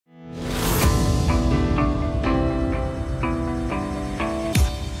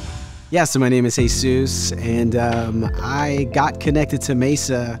Yeah, so my name is Jesus, and I got connected to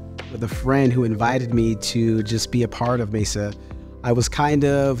Mesa with a friend who invited me to just be a part of Mesa. I was kind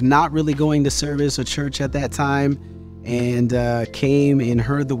of not really going to service or church at that time, and came and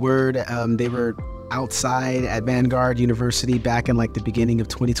heard the word. They were outside at Vanguard University back in like the beginning of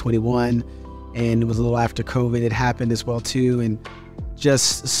 2021, and it was a little after COVID. It happened as well too, and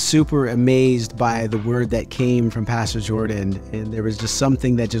just super amazed by the word that came from Pastor Jordan. And there was just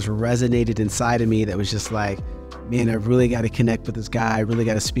something that just resonated inside of me that was just like, man, I really got to connect with this guy. I really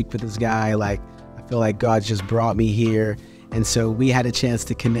got to speak with this guy. Like, I feel like God just brought me here. And so we had a chance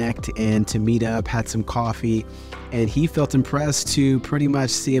to connect and to meet up, had some coffee, and he felt impressed to pretty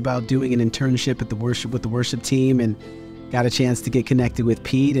much see about doing an internship at with the worship team, and got a chance to get connected with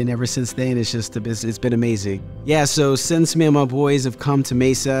Pete, and ever since then, it's been amazing. Yeah, so since me and my boys have come to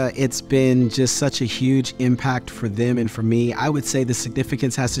Mesa, it's been just such a huge impact for them and for me. I would say the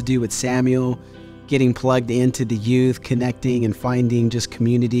significance has to do with Samuel getting plugged into the youth, connecting and finding just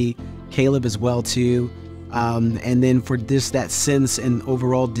community. Caleb as well too. And then for that sense and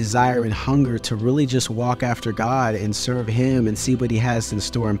overall desire and hunger to really just walk after God and serve Him and see what He has in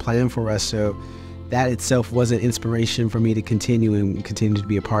store and plan for us. So that itself was an inspiration for me to continue to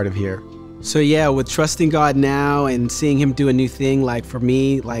be a part of here. So yeah, with trusting God now and seeing Him do a new thing, like for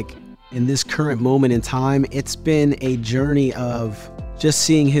me, like in this current moment in time, it's been a journey of just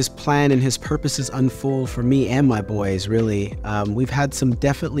seeing His plan and His purposes unfold for me and my boys, really. We've had some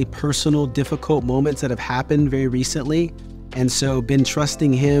definitely personal, difficult moments that have happened very recently. And so been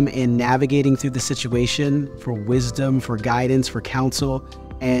trusting Him in navigating through the situation for wisdom, for guidance, for counsel.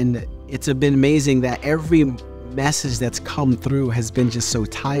 And it's been amazing that every message that's come through has been just so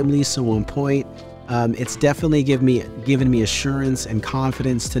timely, so on point. It's definitely given me assurance and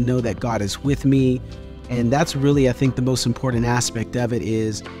confidence to know that God is with me. And that's really, I think, the most important aspect of it,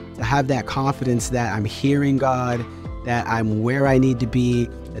 is to have that confidence that I'm hearing God, that I'm where I need to be,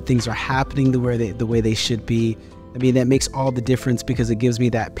 that things are happening the way they should be. I mean, that makes all the difference, because it gives me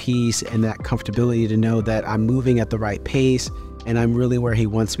that peace and that comfortability to know that I'm moving at the right pace and I'm really where He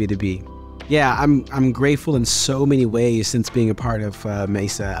wants me to be. Yeah, I'm grateful in so many ways since being a part of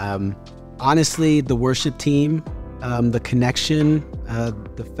Mesa. Honestly, the worship team, the connection,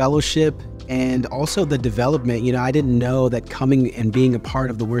 the fellowship, and also the development. You know, I didn't know that coming and being a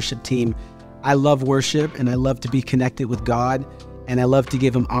part of the worship team, I love worship and I love to be connected with God, and I love to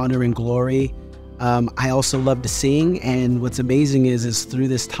give Him honor and glory. I also love to sing, and what's amazing is through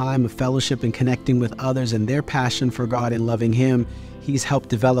this time of fellowship and connecting with others and their passion for God and loving Him, He's helped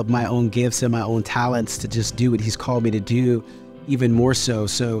develop my own gifts and my own talents to just do what He's called me to do, even more so.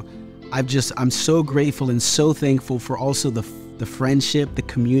 So I'm so grateful and so thankful for also the friendship, the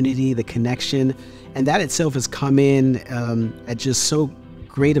community, the connection, and that itself has come in at just so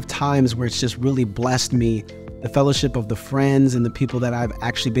great of times where it's just really blessed me. The fellowship of the friends and the people that I've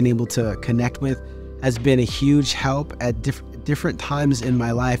actually been able to connect with has been a huge help at different times in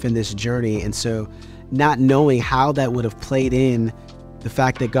my life in this journey. And so not knowing how that would have played in, the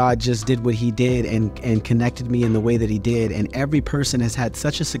fact that God just did what He did and connected me in the way that He did, and every person has had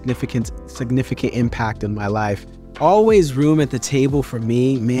such a significant impact in my life. Always room at the table for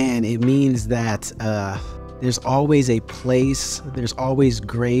me, man, it means that there's always a place, there's always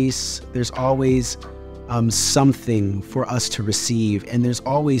grace, there's always something for us to receive, and there's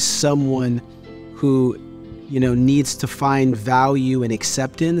always someone who, you know, needs to find value and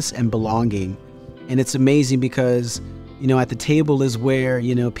acceptance and belonging. And it's amazing because, you know, at the table is where,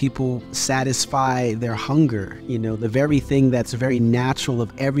 you know, people satisfy their hunger. You know, the very thing that's very natural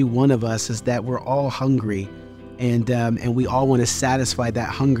of every one of us is that we're all hungry, and we all want to satisfy that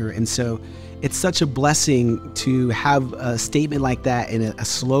hunger. And so it's such a blessing to have a statement like that and a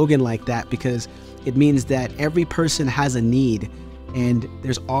slogan like that, because it means that every person has a need, and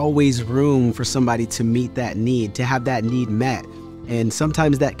there's always room for somebody to meet that need, to have that need met. And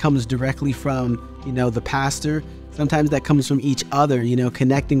sometimes that comes directly from, you know, the pastor. Sometimes that comes from each other, you know,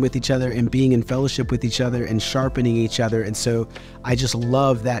 connecting with each other and being in fellowship with each other and sharpening each other. And so I just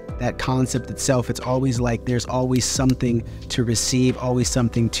love that concept itself. It's always like there's always something to receive, always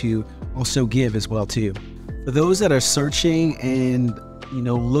something to also give as well too. For those that are searching and, you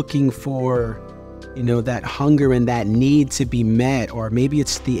know, looking for, you know, that hunger and that need to be met, or maybe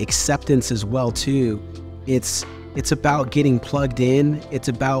it's the acceptance as well too. It's about getting plugged in. It's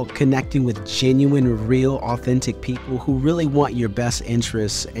about connecting with genuine, real, authentic people who really want your best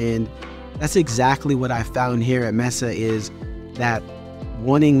interests. And that's exactly what I found here at Mesa, is that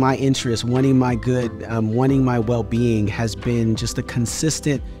wanting my interests, wanting my good, wanting my well-being has been just a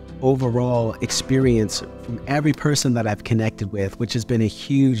consistent overall experience from every person that I've connected with, which has been a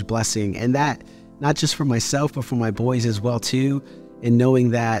huge blessing. And that not just for myself, but for my boys as well too. And knowing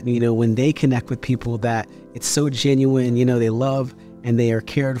that, when they connect with people, that it's so genuine, they love and they are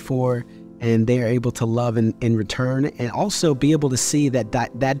cared for, and they are able to love in return, and also be able to see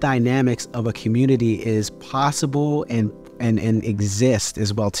that dynamics of a community is possible and exist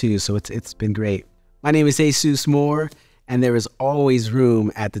as well too. So it's been great. My name is Jesus Moore, and there is always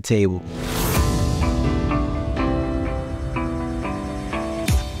room at the table.